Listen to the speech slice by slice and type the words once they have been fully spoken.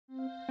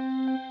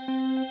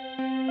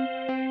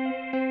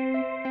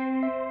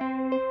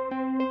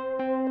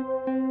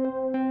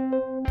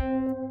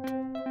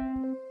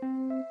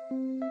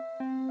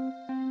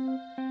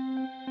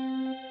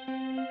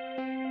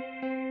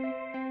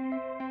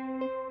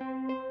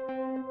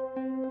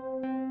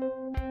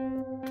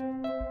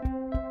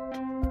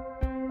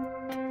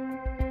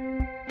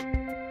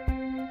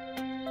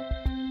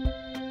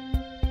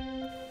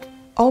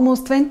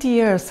Almost 20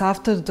 years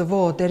after the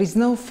war, there is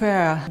no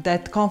fear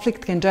that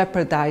conflict can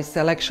jeopardize the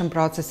election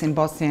process in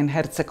Bosnia and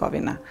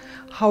Herzegovina.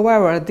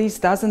 However, this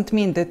doesn't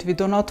mean that we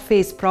do not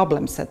face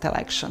problems at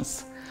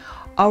elections.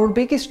 Our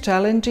biggest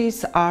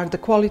challenges are the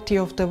quality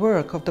of the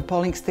work of the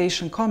polling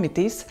station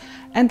committees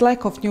and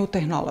lack of new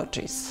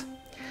technologies.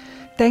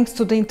 Thanks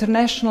to the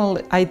international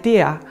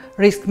IDEA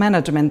risk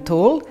management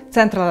tool,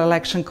 Central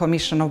Election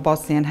Commission of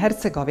Bosnia and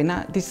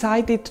Herzegovina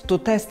decided to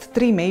test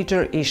three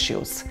major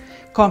issues: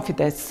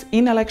 confidence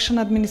in election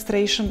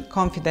administration,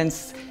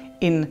 confidence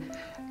in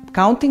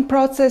counting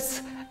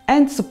process,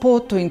 and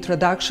support to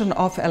introduction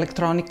of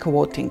electronic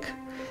voting.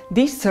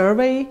 This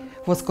survey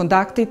was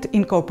conducted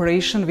in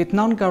cooperation with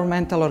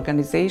non-governmental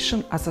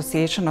organization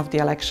Association of the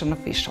Election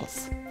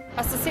Officials.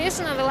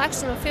 Association of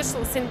Election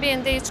Officials in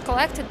BNDH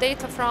collected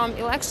data from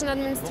election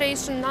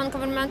administration,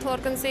 non-governmental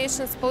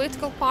organizations,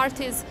 political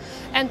parties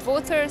and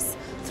voters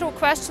through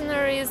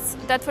questionnaires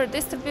that were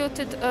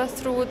distributed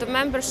through the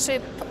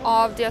membership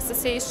of the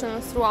association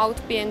throughout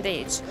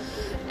BNDH.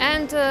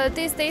 And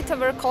these data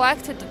were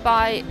collected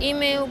by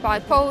email, by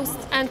post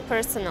and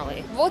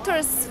personally.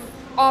 Voters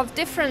of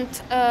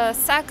different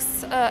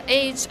sex,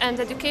 age and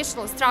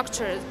educational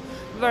structures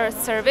were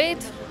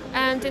surveyed,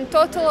 and in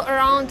total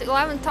around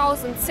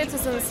 11,000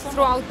 citizens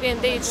throughout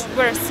BNDH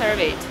were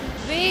surveyed.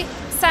 We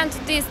sent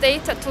these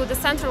data to the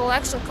Central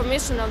Election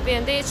Commission of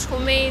BNDH,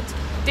 who made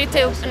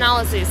detailed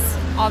analysis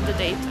of the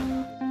data.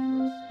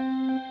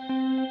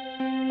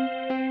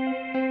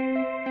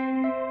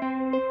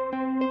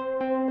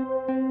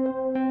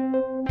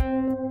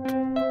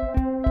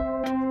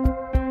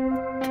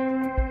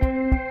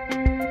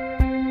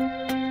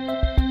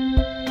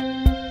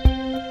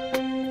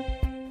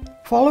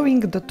 Following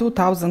the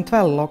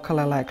 2012 local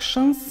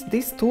elections,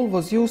 this tool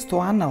was used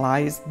to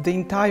analyze the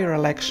entire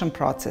election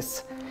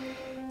process.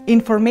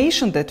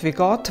 Information that we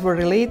got were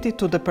related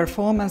to the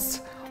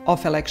performance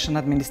of election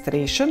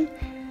administration,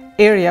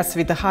 areas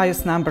with the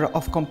highest number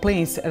of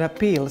complaints and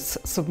appeals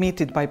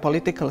submitted by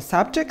political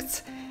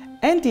subjects,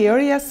 and the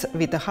areas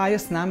with the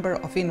highest number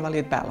of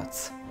invalid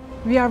ballots.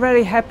 We are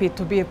very happy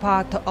to be a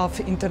part of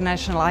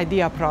International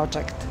IDEA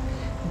project.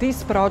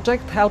 This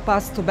project helps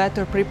us to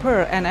better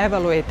prepare and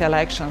evaluate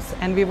elections,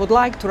 and we would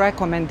like to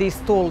recommend this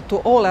tool to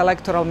all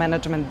electoral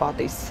management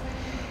bodies.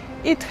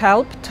 It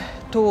helped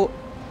to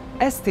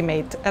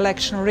estimate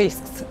election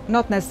risks,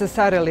 not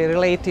necessarily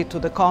related to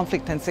the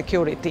conflict and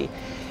security.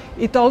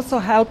 It also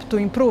helped to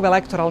improve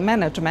electoral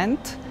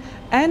management,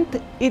 and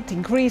it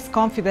increased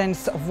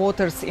confidence of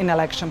voters in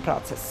election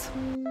process.